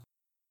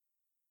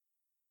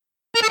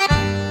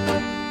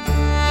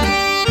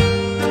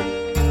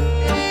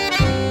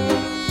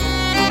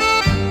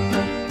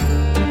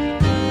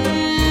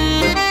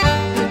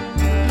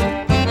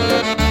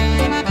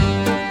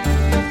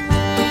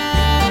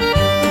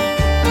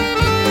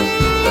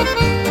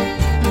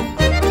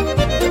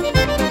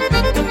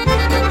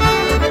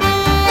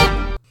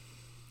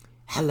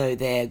Hello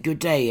there, good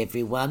day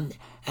everyone,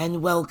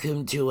 and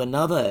welcome to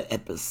another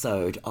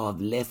episode of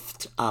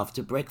Left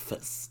After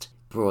Breakfast,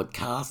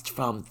 broadcast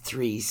from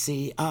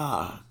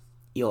 3CR,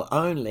 your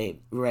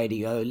only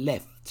radio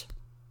left.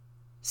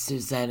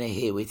 Susanna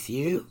here with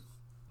you.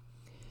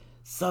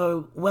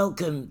 So,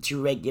 welcome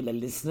to regular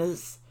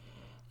listeners,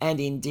 and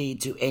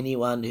indeed to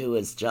anyone who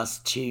has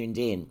just tuned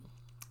in.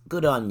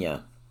 Good on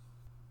you.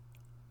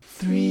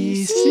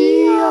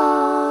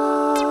 3CR.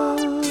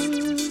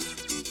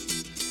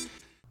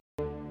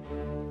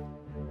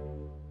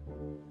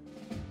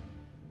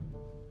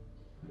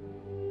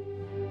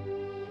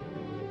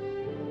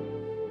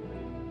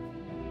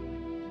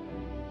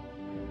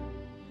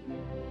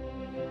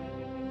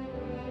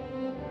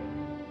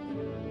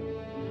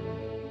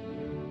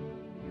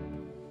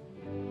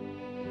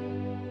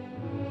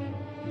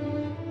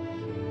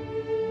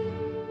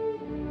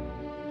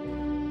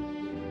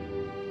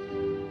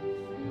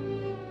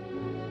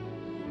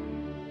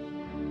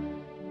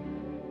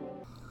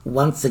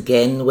 Once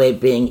again, we're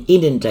being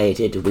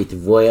inundated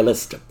with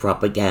royalist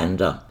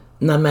propaganda.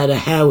 No matter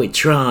how we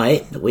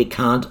try, we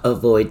can't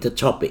avoid the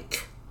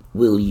topic.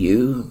 Will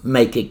you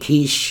make a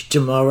quiche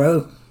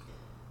tomorrow?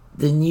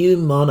 The new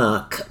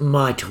monarch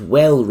might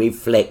well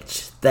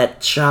reflect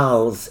that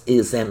Charles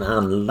is an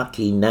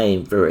unlucky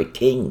name for a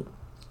king.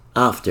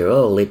 After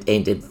all, it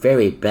ended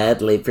very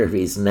badly for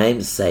his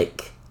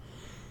namesake.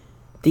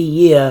 The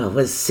year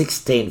was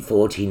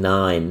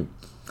 1649.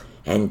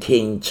 And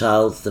King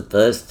Charles I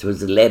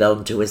was led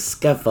onto a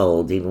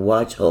scaffold in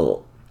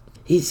Whitehall.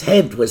 His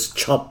head was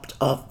chopped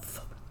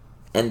off,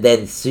 and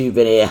then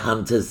souvenir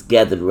hunters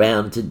gathered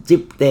round to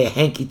dip their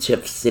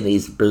handkerchiefs in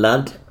his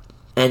blood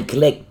and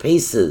collect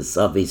pieces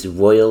of his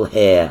royal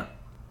hair.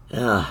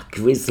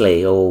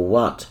 Grisly or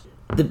what?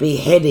 The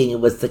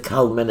beheading was the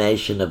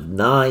culmination of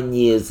 9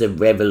 years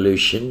of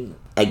revolution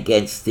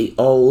against the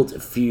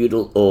old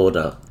feudal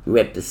order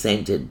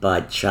represented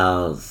by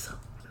Charles.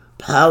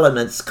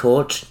 Parliament's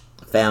court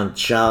found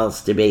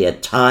Charles to be a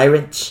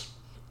tyrant,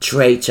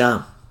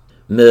 traitor,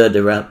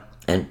 murderer,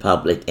 and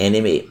public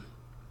enemy.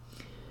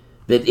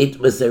 But it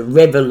was a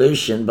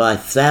revolution by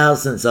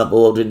thousands of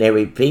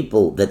ordinary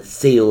people that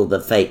sealed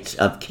the fate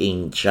of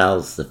King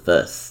Charles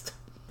I.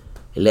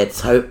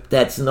 Let's hope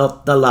that's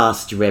not the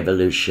last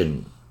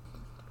revolution.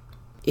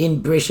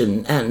 In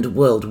Britain and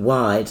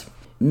worldwide,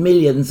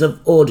 millions of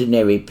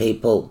ordinary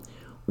people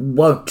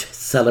won't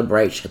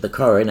celebrate the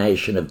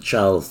coronation of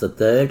Charles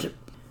III,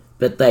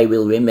 but they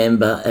will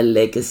remember a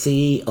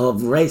legacy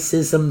of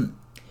racism,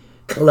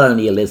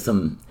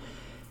 colonialism,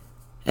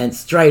 and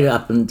straight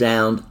up and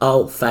down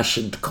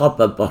old-fashioned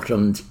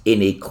copper-bottomed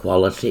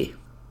inequality.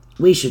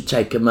 We should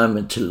take a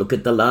moment to look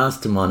at the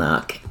last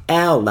monarch,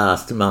 our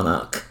last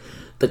monarch,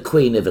 the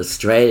Queen of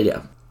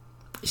Australia.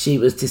 She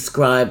was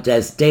described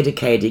as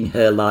dedicating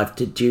her life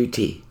to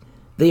duty.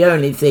 The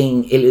only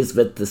thing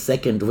Elizabeth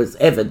II was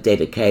ever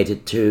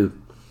dedicated to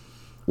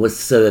was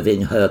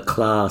serving her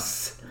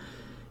class.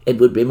 It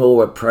would be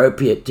more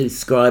appropriate to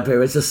describe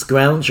her as a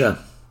scrounger.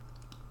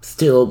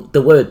 Still,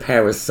 the word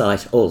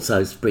parasite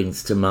also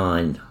springs to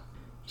mind.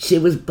 She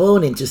was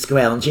born into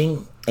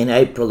scrounging in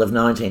April of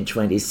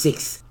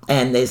 1926,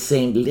 and there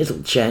seemed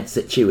little chance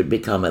that she would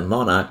become a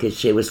monarch, as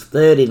she was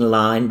third in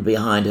line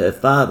behind her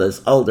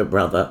father's older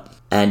brother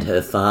and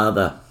her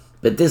father.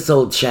 But this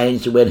all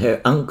changed when her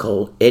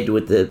uncle,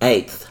 Edward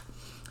VIII,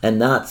 a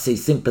Nazi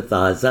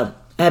sympathiser,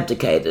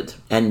 abdicated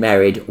and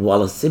married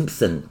Wallis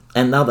Simpson,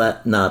 another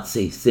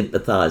Nazi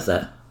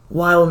sympathiser.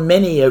 While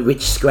many a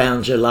rich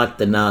scrounger liked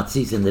the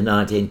Nazis in the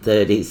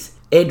 1930s,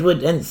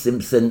 Edward and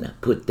Simpson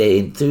put their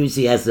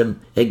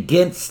enthusiasm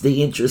against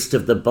the interest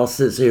of the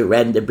bosses who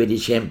ran the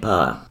British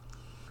Empire.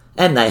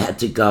 And they had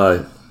to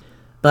go.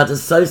 But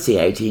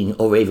associating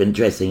or even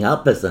dressing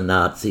up as a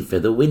Nazi for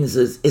the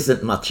Windsors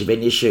isn't much of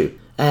an issue,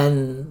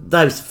 and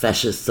those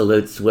fascist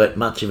salutes weren't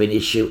much of an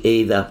issue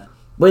either.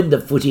 When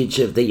the footage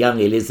of the young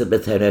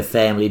Elizabeth and her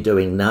family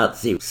doing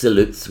Nazi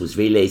salutes was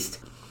released,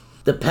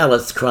 the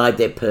palace cried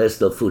their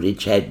personal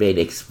footage had been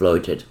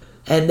exploited.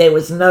 And there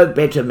was no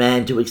better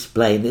man to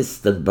explain this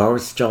than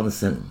Boris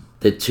Johnson.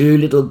 The two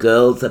little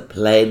girls are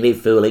plainly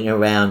fooling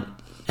around,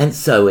 and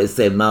so is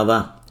their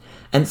mother,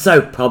 and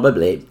so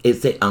probably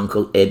is their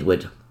Uncle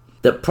Edward.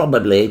 The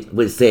probably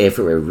was there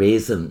for a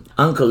reason.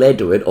 Uncle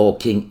Edward, or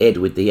King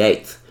Edward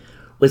VIII,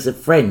 was a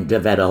friend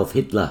of Adolf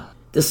Hitler.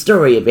 The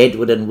story of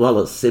Edward and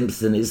Wallis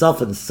Simpson is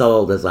often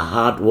sold as a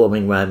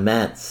heartwarming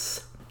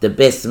romance. The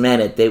best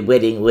man at their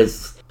wedding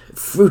was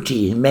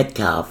Fruity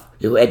Metcalfe,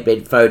 who had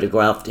been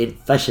photographed in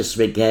fascist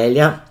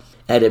regalia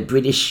at a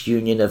British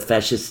Union of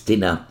Fascists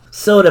dinner,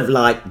 sort of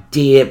like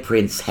Dear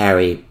Prince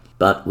Harry,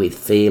 but with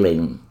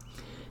feeling.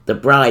 The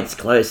bride's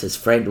closest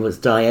friend was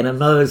Diana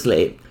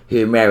Mosley,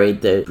 who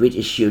married the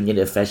British Union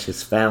of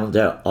Fascists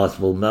founder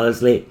Oswald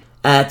Mosley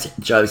at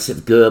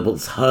Joseph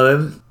Goebbels'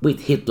 home,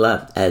 with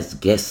Hitler as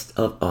guest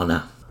of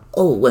honour.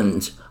 Oh,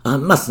 and I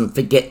mustn't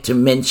forget to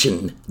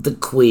mention the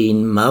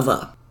Queen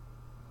Mother.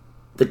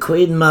 The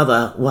Queen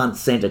Mother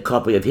once sent a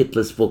copy of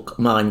Hitler's book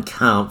Mein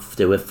Kampf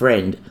to a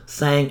friend,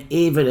 saying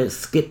even a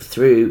skip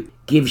through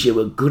gives you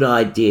a good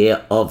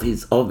idea of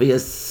his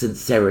obvious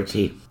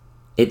sincerity.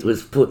 It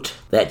was put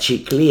that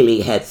she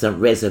clearly had some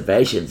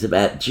reservations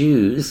about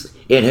Jews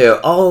in her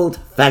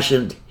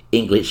old-fashioned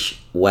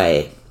English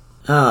way.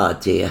 Ah,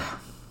 dear.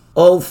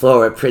 All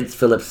four of Prince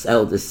Philip's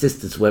elder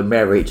sisters were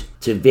married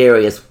to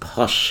various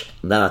posh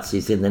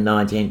Nazis in the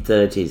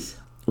 1930s.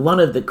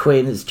 One of the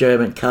Queen's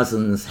German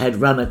cousins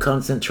had run a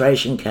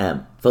concentration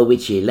camp, for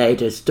which he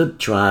later stood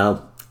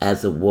trial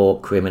as a war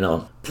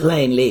criminal.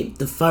 Plainly,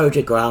 the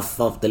photograph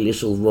of the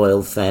little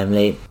royal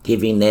family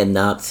giving their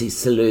Nazi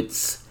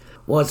salutes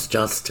was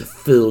just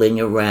fooling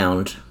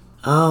around.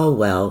 Oh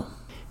well,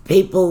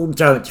 people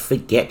don't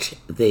forget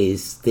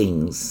these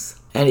things.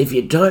 And if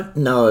you don't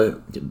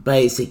know the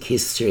basic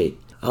history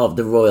of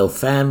the royal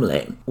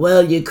family,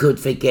 well, you could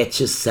forget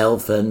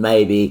yourself and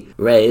maybe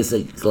raise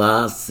a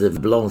glass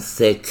of Blanc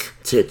Sec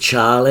to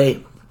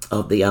Charlie,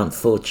 of the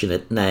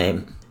unfortunate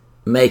name.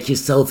 Make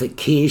yourself a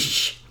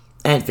quiche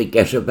and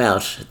forget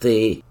about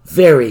the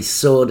very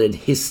sordid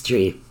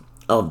history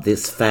of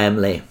this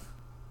family.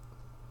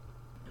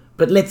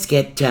 But let's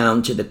get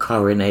down to the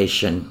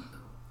coronation.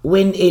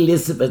 When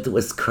Elizabeth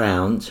was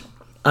crowned,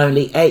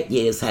 only 8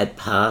 years had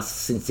passed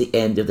since the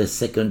end of the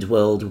Second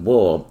World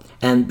War,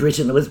 and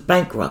Britain was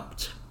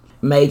bankrupt.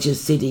 Major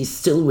cities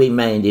still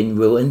remained in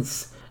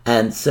ruins,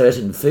 and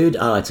certain food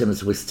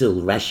items were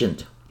still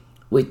rationed.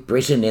 With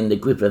Britain in the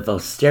grip of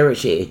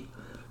austerity,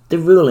 the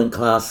ruling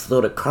class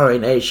thought a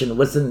coronation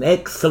was an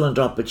excellent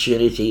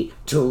opportunity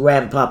to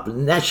ramp up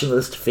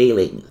nationalist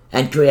feeling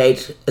and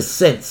create a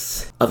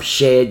sense of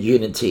shared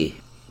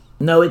unity.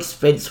 No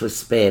expense was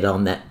spared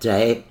on that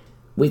day,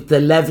 with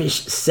the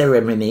lavish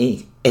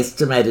ceremony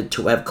estimated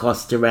to have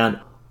cost around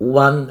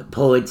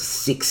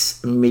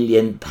 £1.6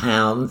 million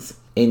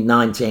in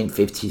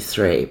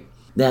 1953.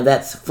 Now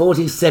that's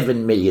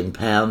 £47 million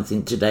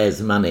in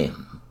today's money.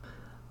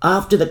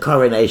 After the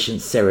coronation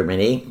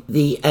ceremony,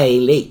 the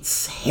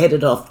elites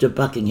headed off to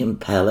Buckingham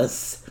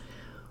Palace,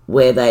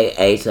 where they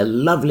ate a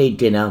lovely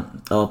dinner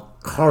of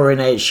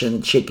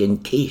coronation chicken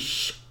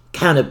quiche,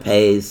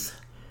 canapes,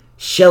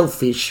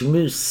 shellfish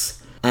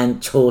mousse,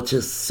 and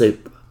tortoise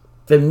soup.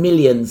 For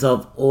millions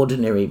of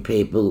ordinary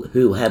people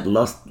who had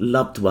lost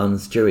loved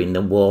ones during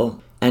the war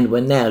and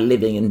were now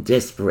living in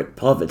desperate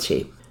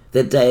poverty,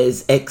 the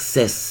day's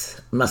excess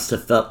must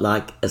have felt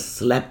like a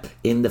slap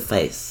in the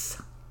face.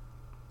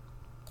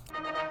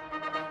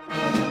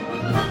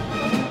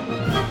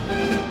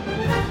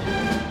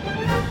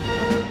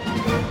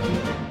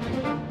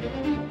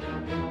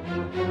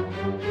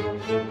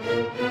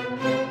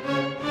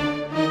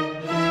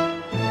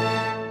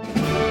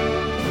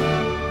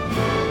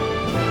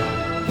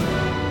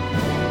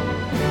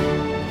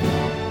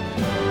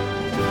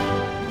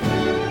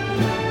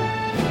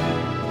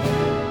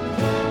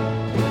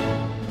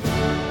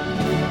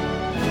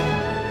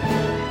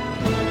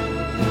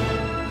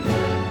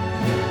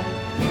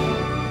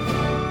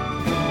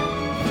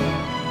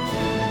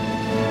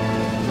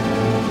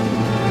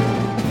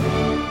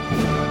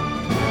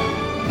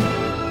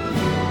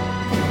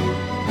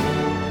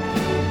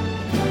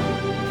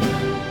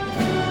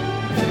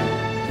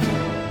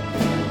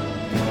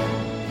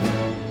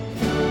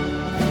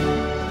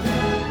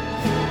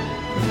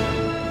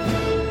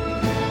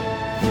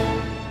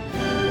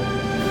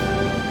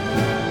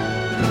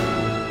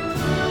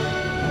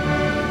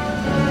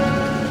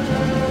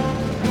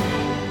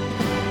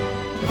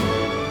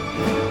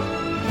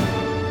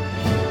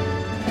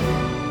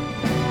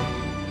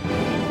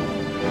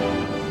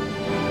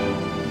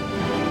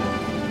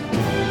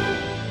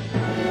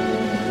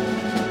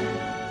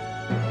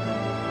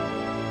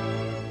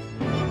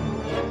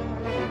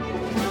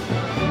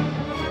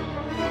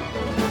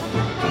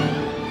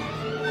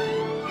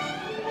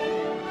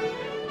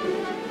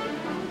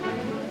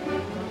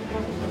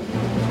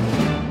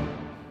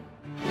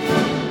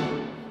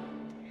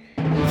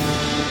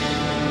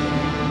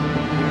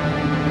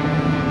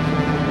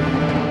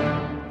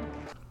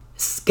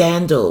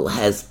 Scandal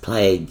has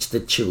plagued the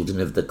children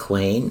of the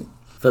Queen,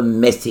 from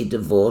messy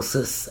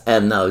divorces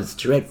and those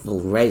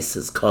dreadful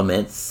racist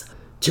comments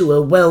to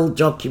a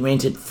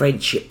well-documented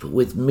friendship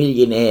with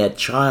millionaire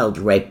child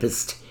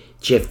rapist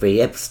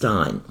Jeffrey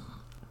Epstein.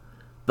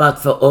 But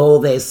for all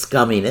their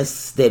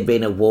scumminess, they've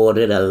been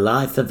awarded a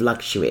life of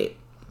luxury.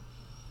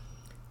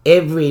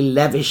 Every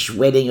lavish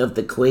wedding of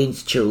the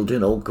Queen's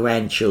children or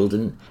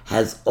grandchildren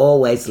has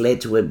always led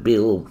to a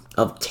bill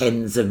of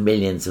tens of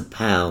millions of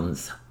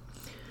pounds.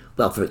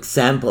 Well, for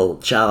example,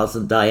 Charles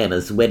and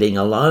Diana's wedding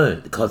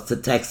alone cost the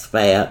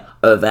taxpayer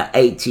over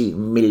 £80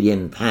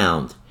 million.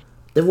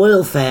 The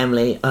royal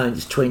family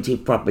owns 20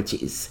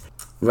 properties,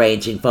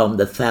 ranging from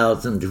the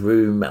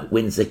 1,000-room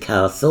Windsor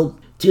Castle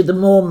to the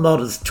more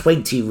modest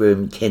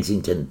 20-room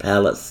Kensington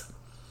Palace.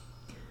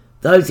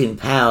 Those in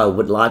power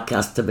would like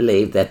us to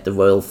believe that the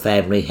royal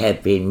family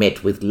have been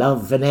met with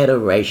love and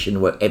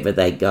adoration wherever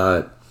they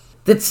go.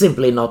 That's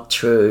simply not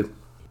true.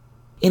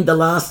 In the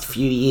last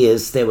few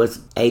years, there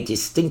was a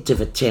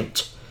distinctive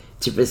attempt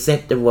to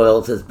present the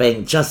royals as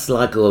being just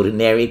like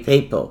ordinary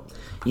people.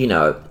 You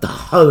know, the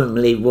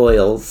homely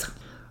royals.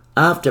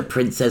 After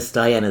Princess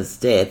Diana's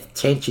death,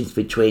 tensions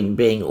between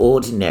being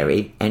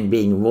ordinary and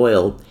being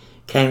royal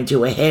came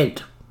to a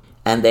head,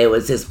 and there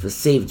was this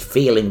perceived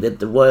feeling that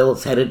the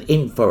royals had it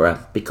in for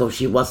her because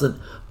she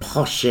wasn't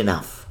posh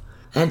enough.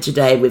 And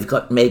today we've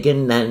got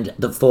Meghan and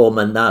the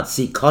former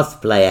Nazi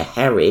cosplayer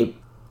Harry,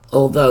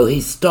 although he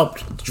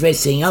stopped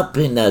dressing up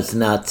in those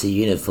Nazi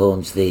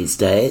uniforms these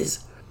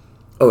days,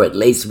 or at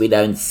least we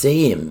don't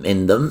see him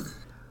in them.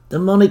 The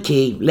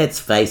monarchy,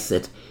 let's face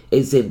it,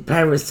 is in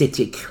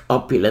parasitic,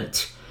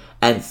 opulent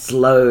and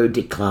slow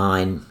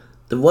decline.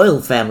 The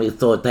royal family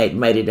thought they'd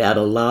made it out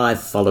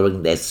alive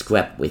following their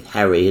scrap with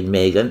Harry and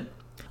Meghan.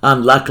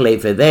 Unluckily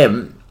for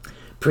them,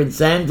 Prince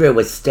Andrew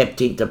has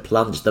stepped in to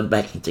plunge them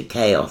back into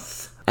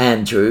chaos.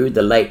 Andrew,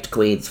 the late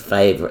Queen's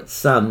favourite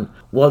son,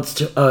 wants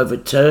to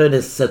overturn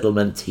a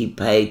settlement he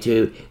paid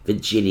to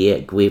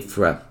Virginia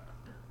Giuffre.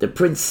 The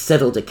prince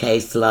settled a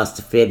case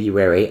last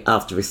February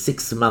after a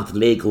 6-month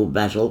legal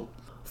battle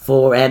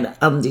for an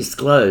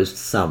undisclosed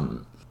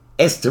sum,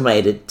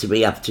 estimated to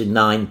be up to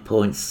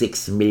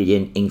 9.6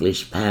 million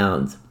English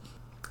pounds.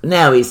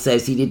 Now he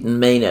says he didn't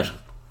mean it.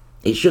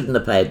 He shouldn't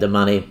have paid the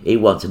money. He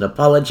wants an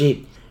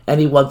apology, and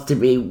he wants to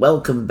be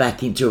welcomed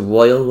back into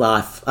royal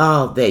life.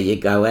 Oh, there you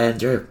go,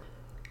 Andrew.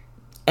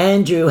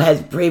 Andrew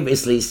has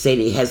previously said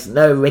he has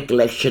no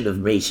recollection of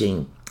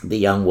meeting the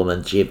young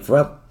woman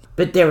Giuffre,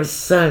 but there are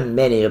so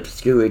many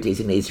obscurities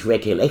in his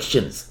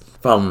recollections,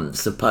 from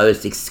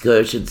supposed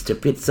excursions to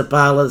pizza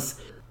parlours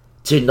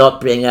to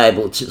not being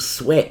able to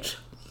sweat,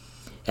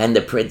 and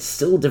the prince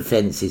still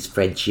defends his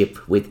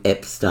friendship with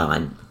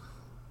Epstein.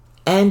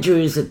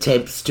 Andrew's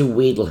attempts to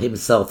wheedle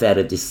himself out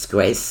of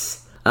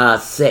disgrace are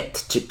set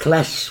to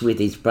clash with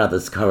his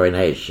brother's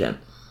coronation.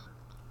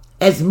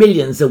 As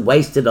millions are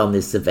wasted on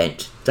this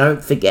event,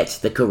 don't forget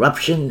the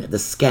corruption, the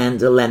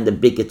scandal and the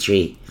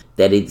bigotry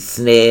that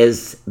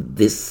ensnares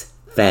this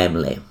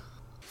family.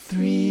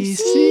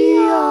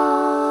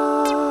 3CR.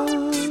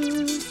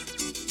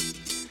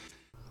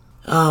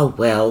 Oh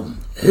well,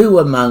 who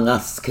among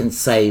us can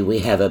say we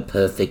have a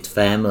perfect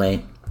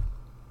family?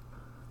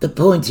 The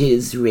point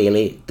is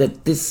really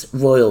that this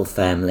royal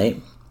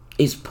family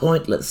is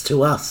pointless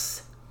to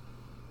us.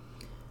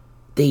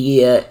 The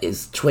year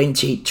is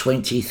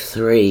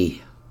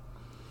 2023.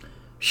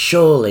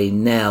 Surely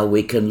now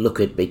we can look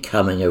at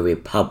becoming a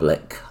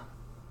republic.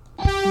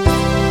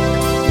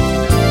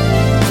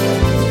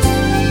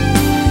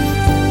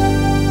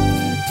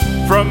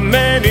 From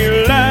many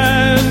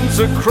lands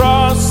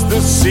across the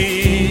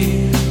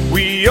sea,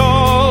 we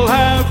all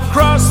have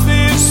crossed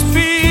this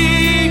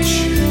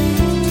beach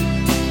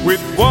with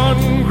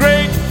one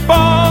great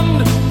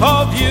bond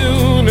of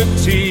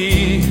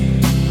unity,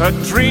 a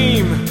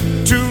dream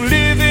to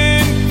live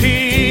in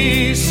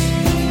peace,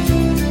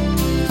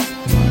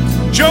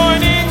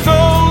 joining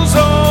those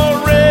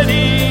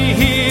already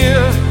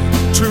here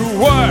to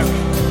work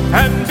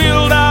and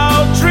build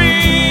our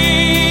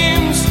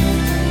dreams.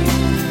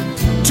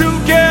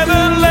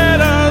 Together let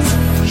us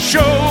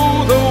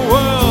show the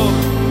world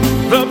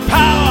the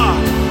power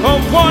of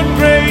one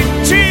great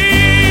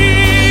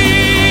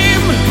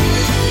team.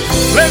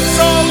 Let's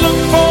all look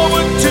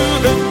forward to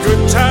the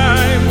good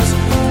times,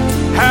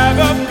 have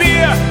a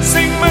beer,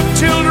 sing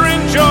Matilda,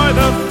 enjoy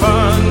the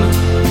fun.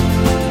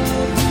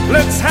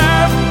 Let's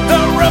have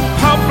the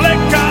Republic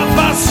of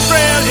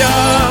Australia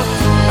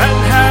and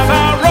have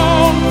our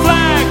own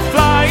flag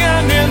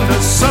flying in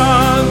the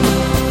sun.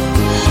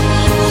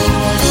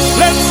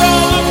 Let's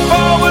all look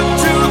forward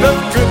to the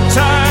good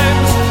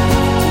times,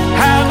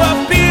 have a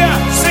beer,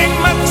 sing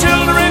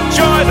Matilda,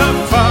 enjoy the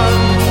fun.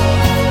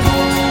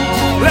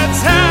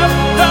 Let's have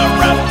the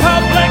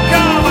Republic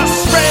of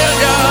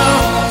Australia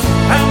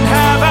and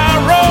have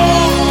our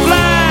own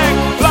flag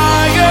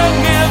flying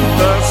in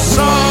the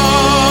sun.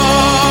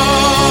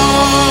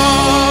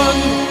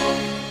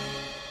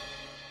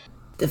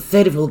 The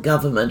federal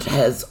government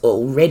has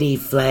already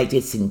flagged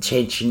its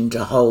intention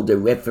to hold a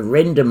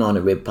referendum on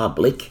a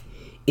republic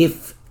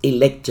if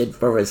elected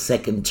for a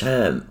second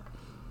term.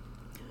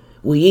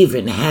 We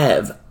even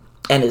have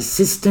an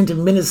assistant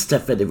minister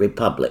for the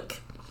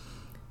republic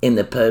in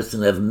the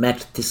person of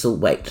Matt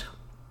Thistlethwaite.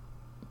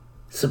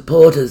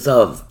 Supporters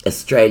of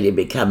Australia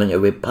becoming a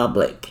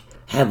republic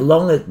have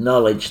long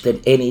acknowledged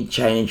that any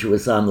change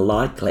was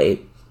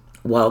unlikely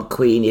while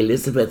Queen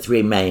Elizabeth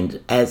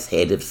remained as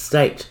head of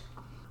state.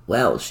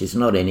 Well, she's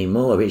not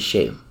anymore, is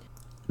she?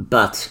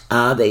 But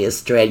are the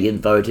Australian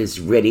voters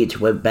ready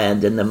to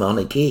abandon the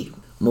monarchy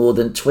more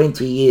than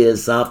 20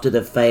 years after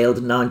the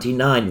failed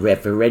 99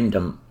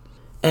 referendum?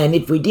 And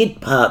if we did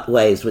part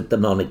ways with the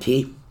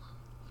monarchy,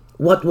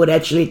 what would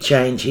actually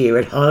change here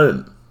at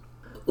home?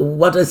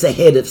 What does a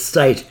head of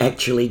state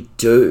actually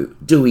do?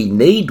 Do we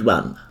need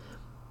one?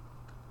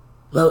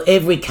 Well,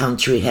 every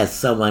country has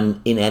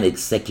someone in an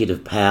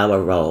executive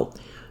power role,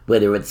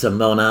 whether it's a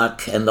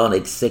monarch, a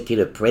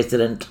non-executive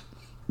president,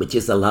 which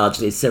is a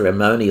largely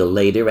ceremonial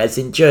leader, as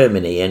in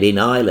Germany and in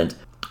Ireland,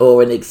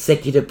 or an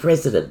executive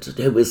president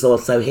who is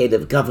also head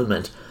of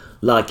government,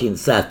 like in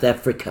South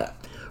Africa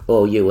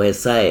or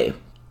USA.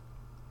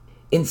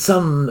 In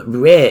some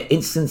rare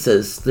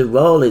instances, the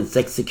role is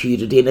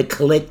executed in a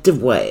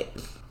collective way,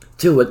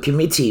 to a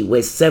committee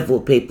where several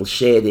people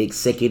share the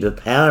executive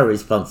power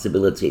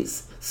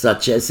responsibilities,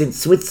 such as in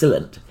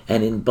Switzerland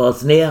and in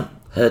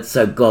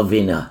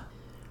Bosnia-Herzegovina.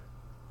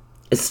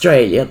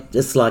 Australia,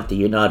 just like the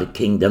United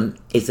Kingdom,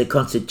 is a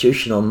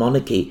constitutional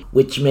monarchy,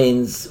 which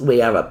means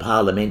we are a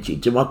parliamentary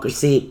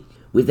democracy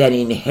with an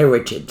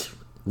inherited,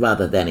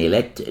 rather than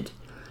elected,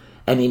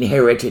 an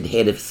inherited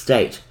head of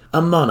state,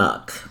 a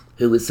monarch,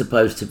 who is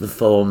supposed to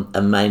perform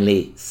a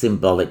mainly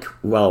symbolic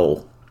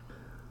role.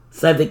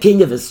 So the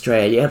King of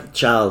Australia,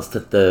 Charles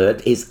III,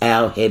 is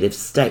our head of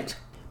state,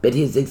 but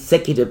his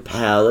executive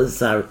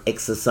powers are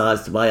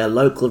exercised by a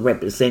local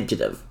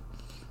representative,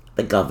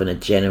 the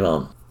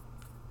Governor-General.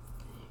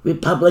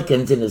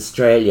 Republicans in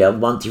Australia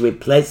want to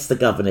replace the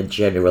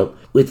Governor-General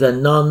with a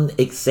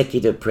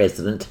non-executive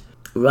president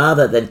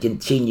rather than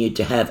continue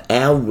to have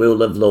our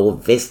rule of law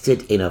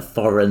vested in a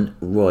foreign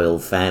royal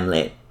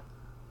family.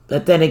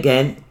 But then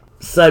again,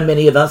 so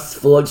many of us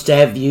forged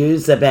our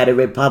views about a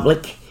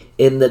republic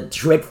in the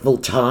dreadful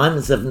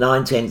times of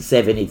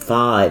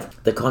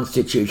 1975, the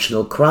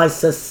constitutional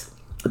crisis,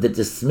 the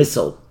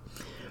dismissal,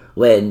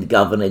 when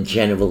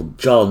Governor-General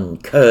John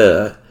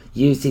Kerr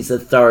used his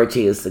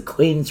authority as the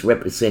Queen's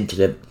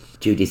representative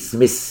to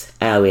dismiss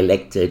our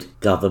elected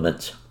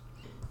government.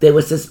 There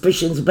were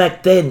suspicions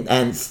back then,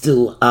 and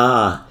still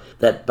are,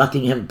 that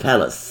Buckingham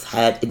Palace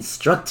had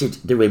instructed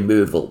the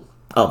removal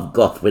of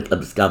Gough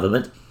Whitlam's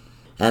government,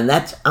 and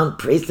that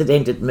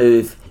unprecedented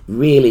move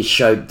really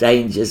showed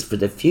dangers for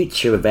the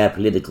future of our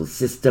political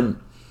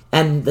system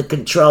and the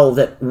control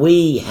that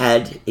we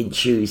had in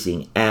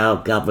choosing our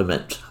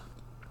government.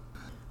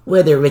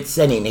 Whether it's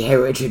an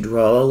inherited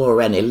role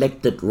or an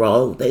elected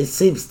role, there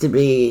seems to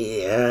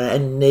be a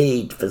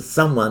need for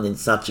someone in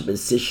such a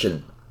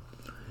position,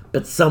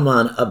 but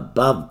someone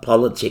above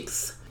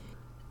politics.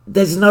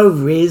 There's no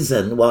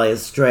reason why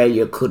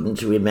Australia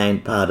couldn't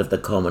remain part of the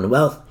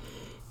Commonwealth,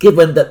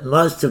 given that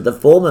most of the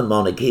former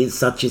monarchies,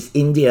 such as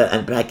India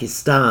and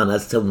Pakistan, are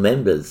still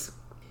members.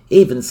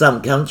 Even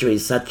some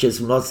countries, such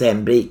as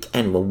Mozambique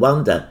and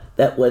Rwanda,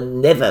 that were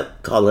never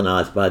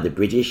colonised by the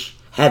British,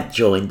 have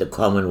joined the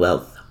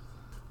Commonwealth.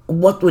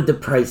 What would the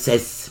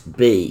process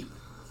be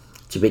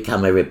to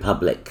become a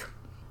republic?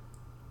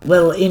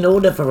 Well, in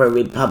order for a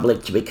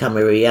republic to become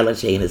a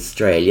reality in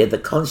Australia, the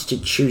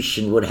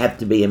constitution would have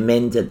to be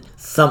amended,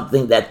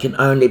 something that can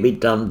only be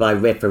done by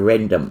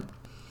referendum.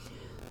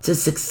 To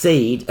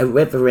succeed, a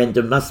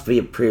referendum must be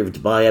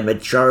approved by a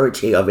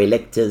majority of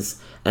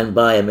electors and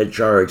by a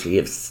majority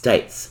of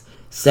states.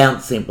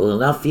 Sounds simple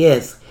enough,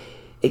 yes,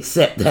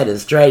 except that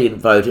Australian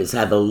voters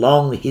have a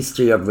long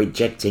history of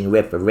rejecting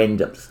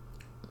referendums.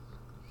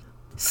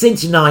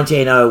 Since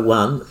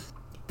 1901,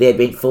 there have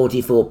been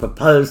 44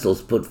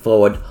 proposals put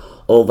forward,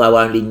 although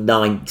only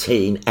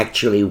 19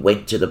 actually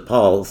went to the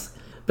polls,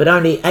 but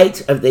only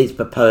 8 of these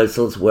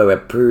proposals were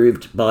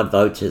approved by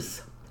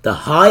voters. The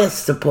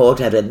highest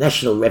support at a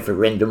national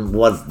referendum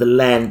was the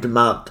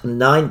landmark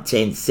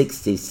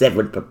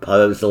 1967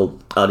 proposal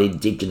on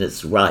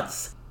Indigenous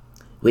rights,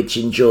 which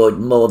enjoyed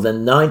more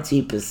than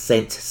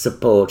 90%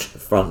 support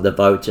from the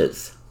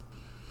voters.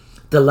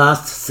 The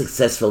last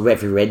successful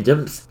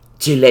referendums,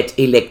 to let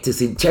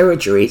electors in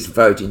territories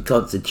vote in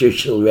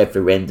constitutional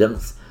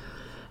referendums,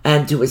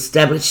 and to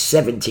establish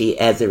 70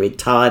 as a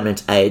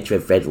retirement age for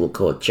federal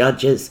court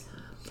judges,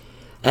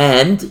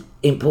 and,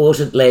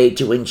 importantly,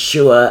 to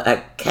ensure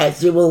a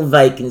casual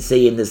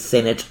vacancy in the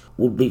Senate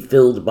would be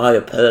filled by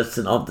a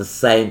person of the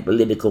same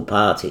political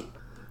party,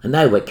 and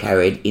they were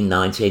carried in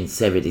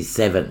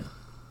 1977.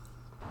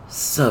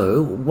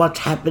 So, what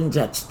happened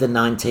at the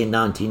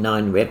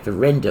 1999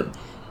 referendum?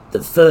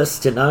 The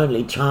first and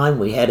only time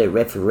we had a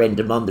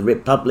referendum on the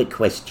Republic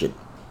question.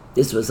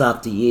 This was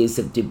after years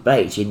of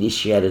debate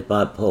initiated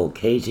by Paul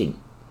Keating.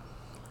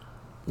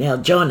 Now,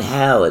 John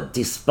Howard,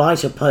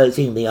 despite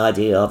opposing the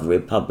idea of a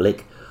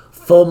republic,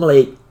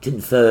 formally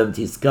confirmed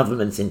his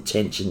government's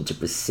intention to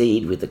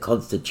proceed with the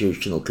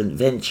Constitutional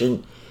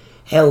Convention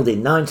held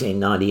in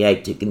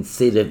 1998 to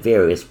consider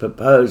various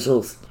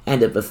proposals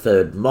and a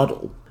preferred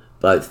model,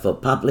 both for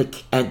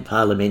public and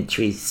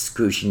parliamentary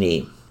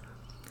scrutiny.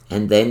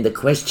 And then the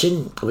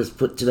question was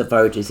put to the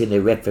voters in a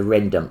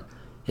referendum.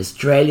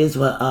 Australians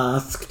were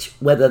asked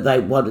whether they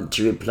wanted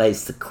to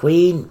replace the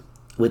Queen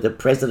with a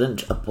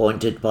president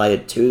appointed by a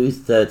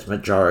 2/3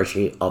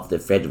 majority of the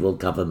federal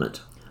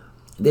government.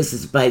 This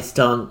is based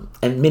on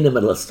a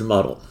minimalist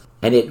model,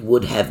 and it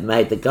would have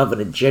made the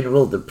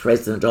Governor-General the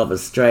President of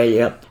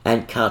Australia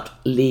and cut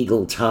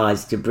legal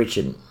ties to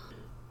Britain.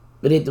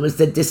 But it was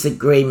the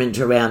disagreement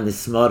around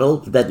this model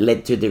that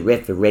led to the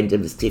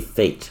referendum's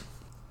defeat,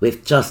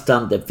 with just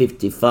under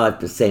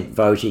 55%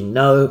 voting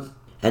no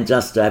and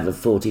just over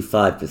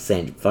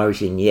 45%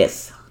 voting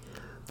yes.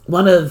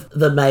 One of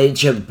the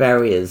major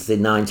barriers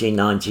in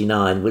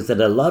 1999 was that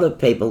a lot of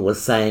people were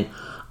saying,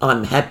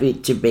 "I'm happy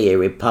to be a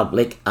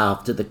republic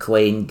after the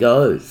Queen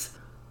goes."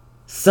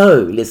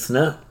 So,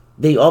 listener,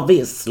 the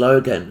obvious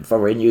slogan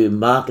for a new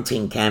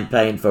marketing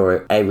campaign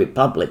for a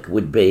republic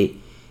would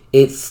be,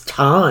 It's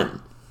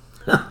time.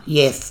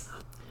 Yes.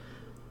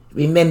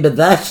 Remember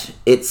that?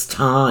 It's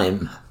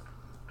time.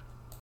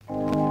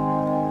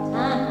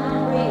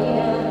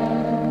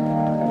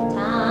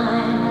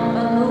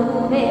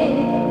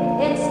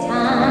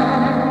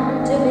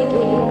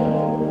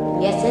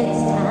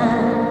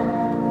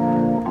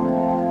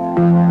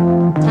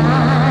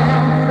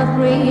 Time for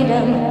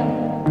freedom,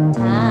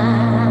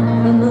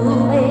 time for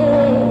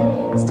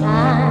moving, it's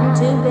time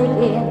to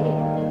begin.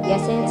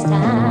 Yes, it's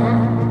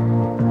time.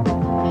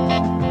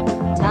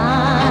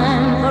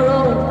 Time for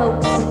old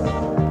folks,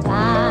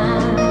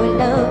 time for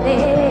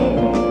loving,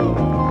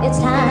 it's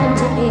time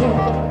to give.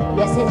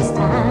 Yes, it's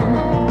time.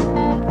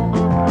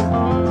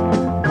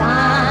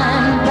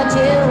 Time for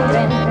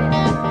children,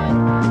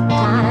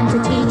 time to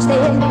teach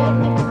them,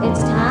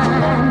 it's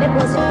time it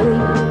was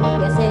free.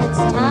 Yes, it's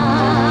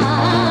time.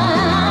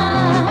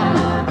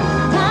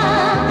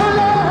 Time for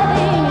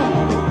loving,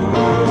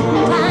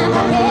 time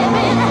for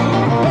giving.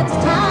 It's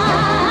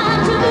time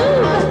to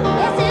move.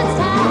 Yes, it's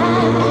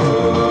time.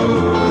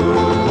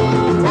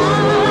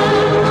 Time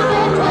for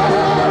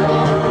better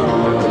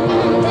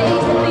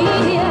days to be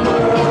here.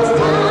 It's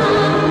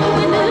time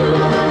we move.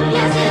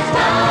 Yes, it's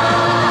time.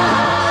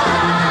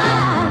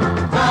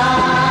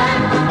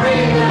 Time for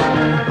freedom.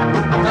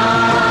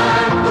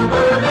 Time for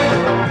moving.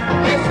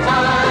 It's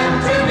time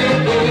to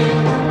begin.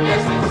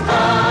 Yes, it's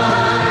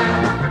time.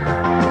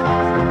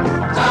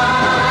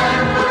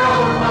 Time for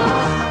old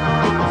folks.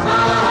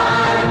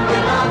 Time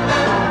for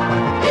London.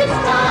 It's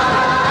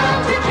time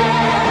to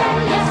care.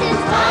 Yes,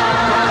 it's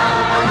time.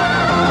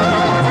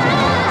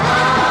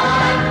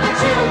 Time for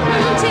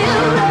children.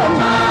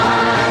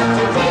 Time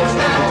to teach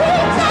them.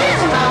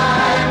 It's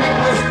time it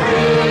was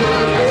free. Yes,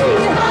 it's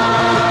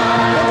time.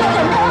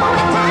 Time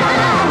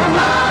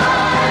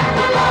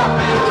for loving. Yes,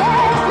 loving.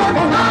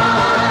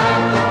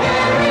 Time for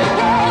caring.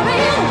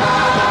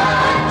 Time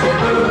to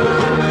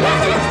move.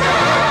 Yes, it's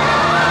time.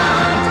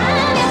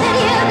 Time is in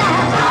here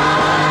now.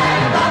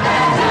 Time for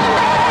better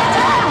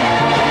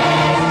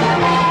days to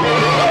be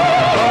here.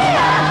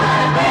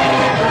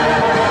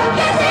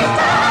 Yes, it's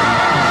time.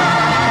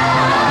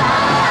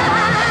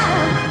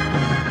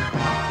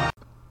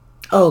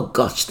 Oh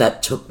gosh,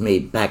 that took me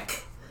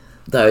back.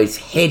 Those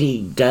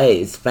heady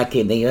days back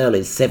in the early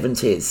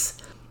 70s,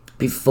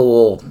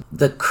 before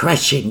the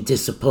crashing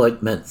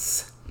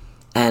disappointments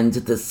and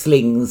the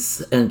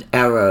slings and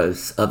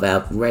arrows of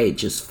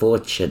outrageous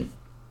fortune.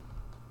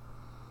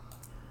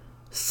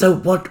 So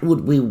what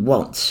would we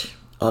want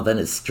of an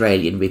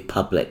Australian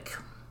republic?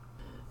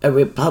 A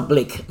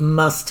republic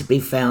must be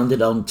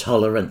founded on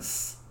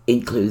tolerance,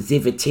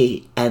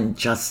 inclusivity and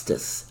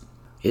justice.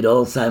 It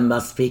also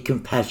must be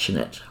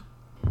compassionate.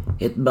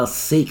 It must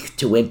seek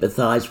to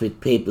empathise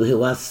with people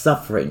who are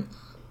suffering.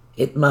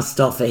 It must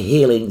offer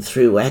healing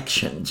through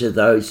action to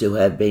those who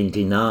have been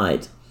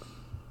denied.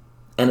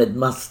 And it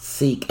must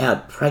seek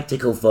out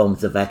practical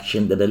forms of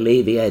action that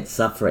alleviate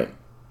suffering.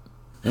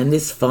 And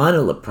this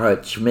final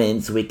approach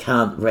means we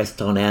can't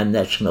rest on our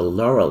national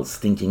laurels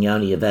thinking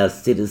only of our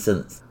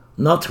citizens,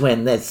 not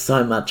when there's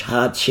so much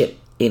hardship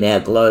in our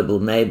global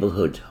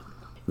neighbourhood.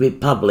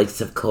 Republics,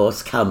 of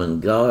course, come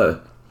and go.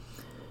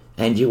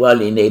 And you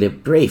only need a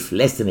brief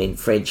lesson in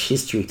French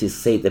history to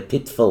see the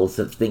pitfalls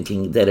of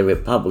thinking that a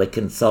republic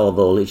can solve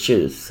all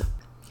issues.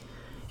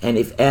 And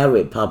if our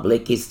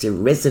republic is to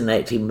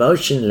resonate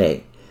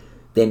emotionally,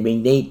 then we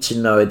need to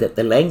know that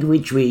the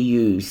language we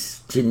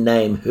use to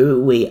name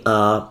who we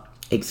are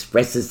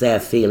expresses our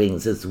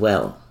feelings as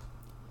well.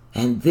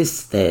 And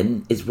this,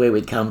 then, is where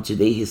we come to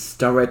the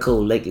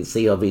historical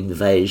legacy of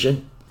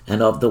invasion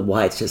and of the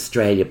White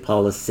Australia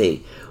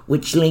policy,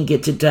 which linger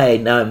today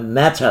no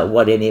matter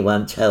what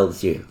anyone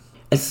tells you.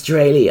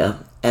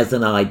 Australia, as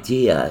an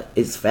idea,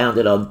 is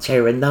founded on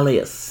terra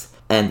nullius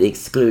and the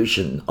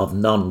exclusion of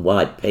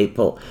non-white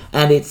people,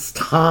 and it's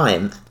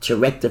time to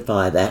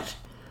rectify that.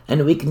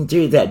 And we can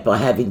do that by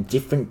having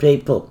different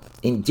people,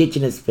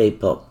 Indigenous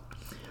people,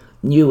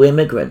 new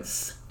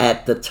immigrants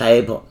at the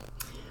table.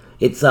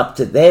 It's up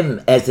to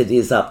them as it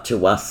is up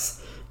to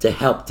us to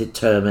help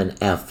determine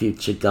our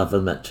future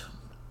government.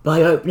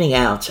 By opening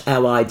out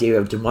our idea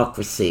of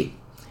democracy,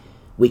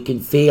 we can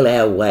feel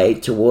our way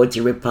towards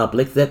a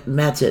republic that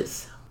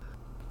matters.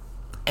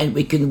 And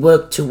we can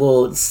work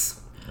towards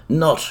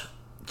not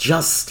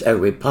just a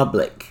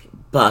republic,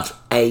 but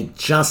a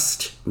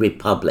just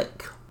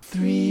republic.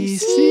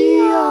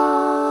 3CR.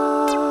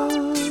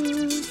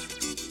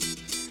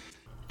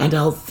 And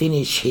I'll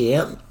finish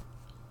here,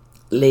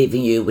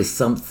 leaving you with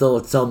some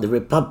thoughts on the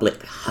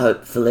republic.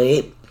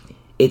 Hopefully,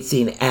 it's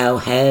in our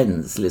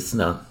hands,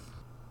 listener.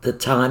 The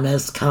time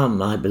has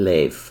come, I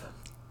believe.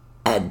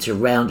 And to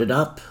round it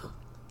up,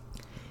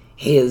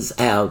 here's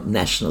our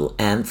national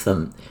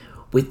anthem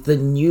with the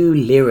new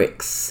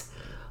lyrics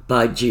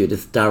by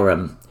Judith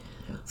Durham,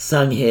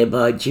 sung here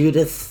by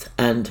Judith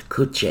and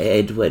Kutcha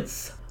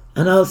Edwards.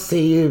 And I'll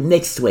see you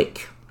next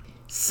week.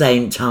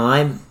 Same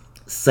time,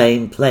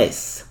 same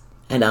place.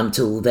 And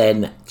until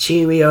then,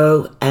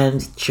 cheerio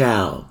and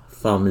ciao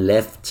from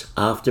Left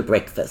After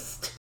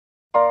Breakfast.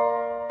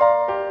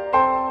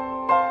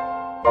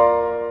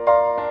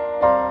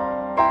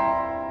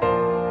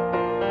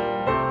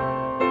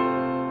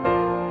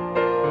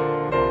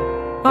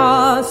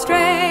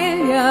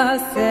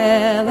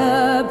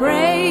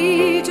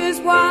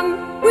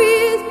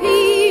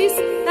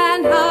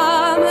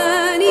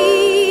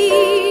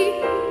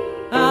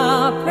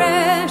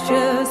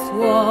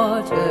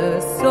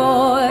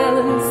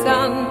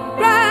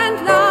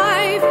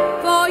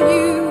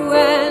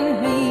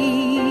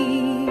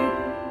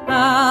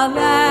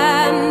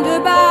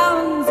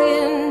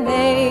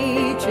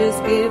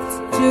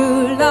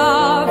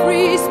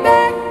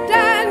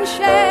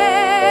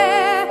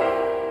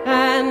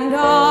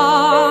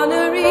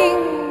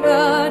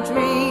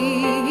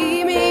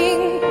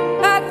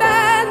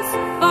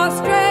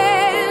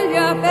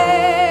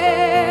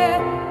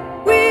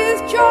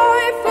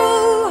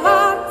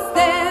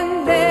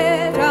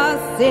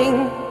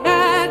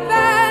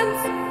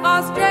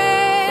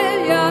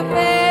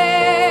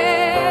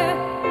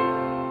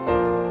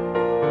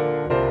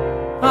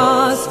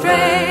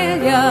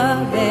 Australia,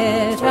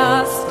 let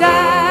us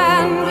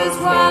stand as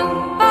one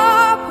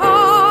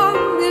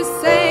upon this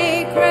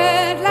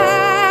sacred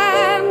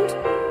land.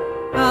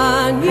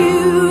 A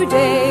new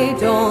day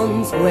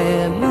dawns,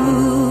 we're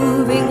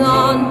moving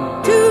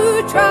on to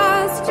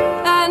trust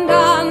and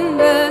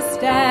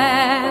understand.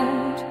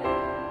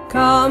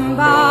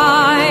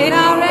 Combine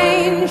our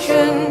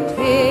ancient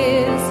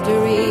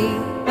history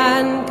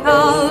and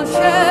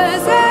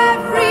cultures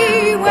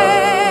everywhere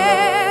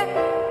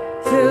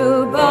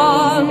to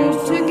bond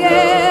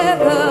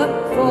together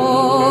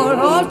for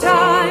all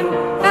time.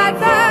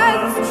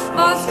 Advance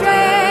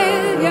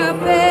Australia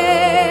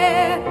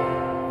fair.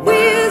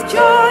 With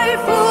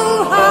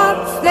joyful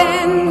hearts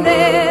then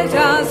let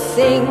us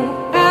sing,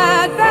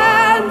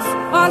 advance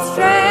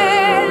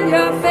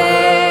Australia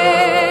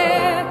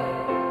fair.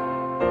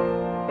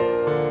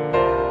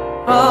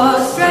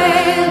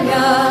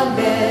 Australia,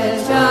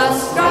 let us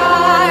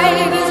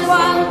strive as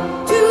one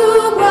to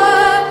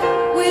work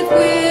with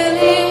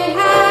willing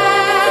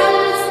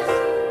hands.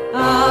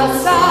 Our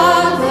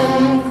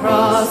Southern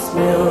Cross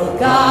will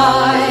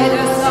guide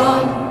us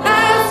on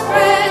as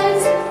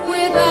friends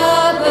with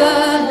other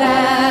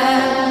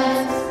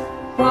lands,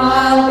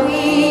 while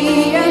we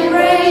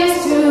embrace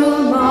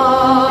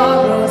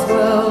tomorrow's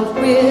world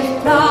with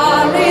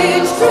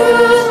courage,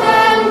 truth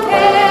and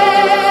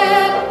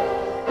care.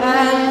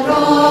 And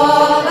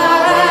all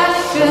our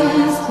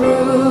actions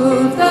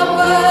prove the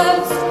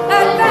words,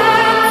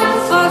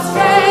 advance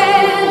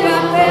Australia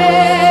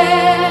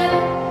fair.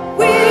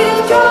 With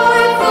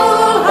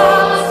joyful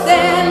hearts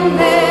then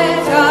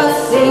let us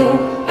sing,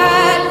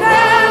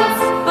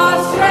 advance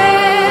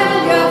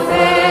Australia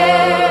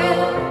fair.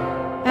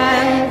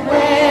 And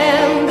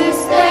when this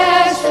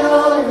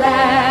special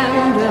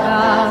land of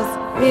ours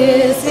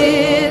is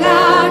in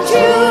our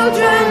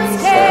children's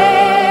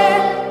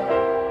care,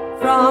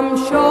 from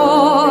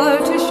shore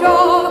to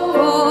shore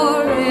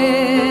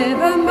forevermore,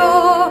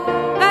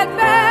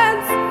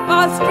 advance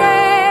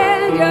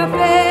Australia.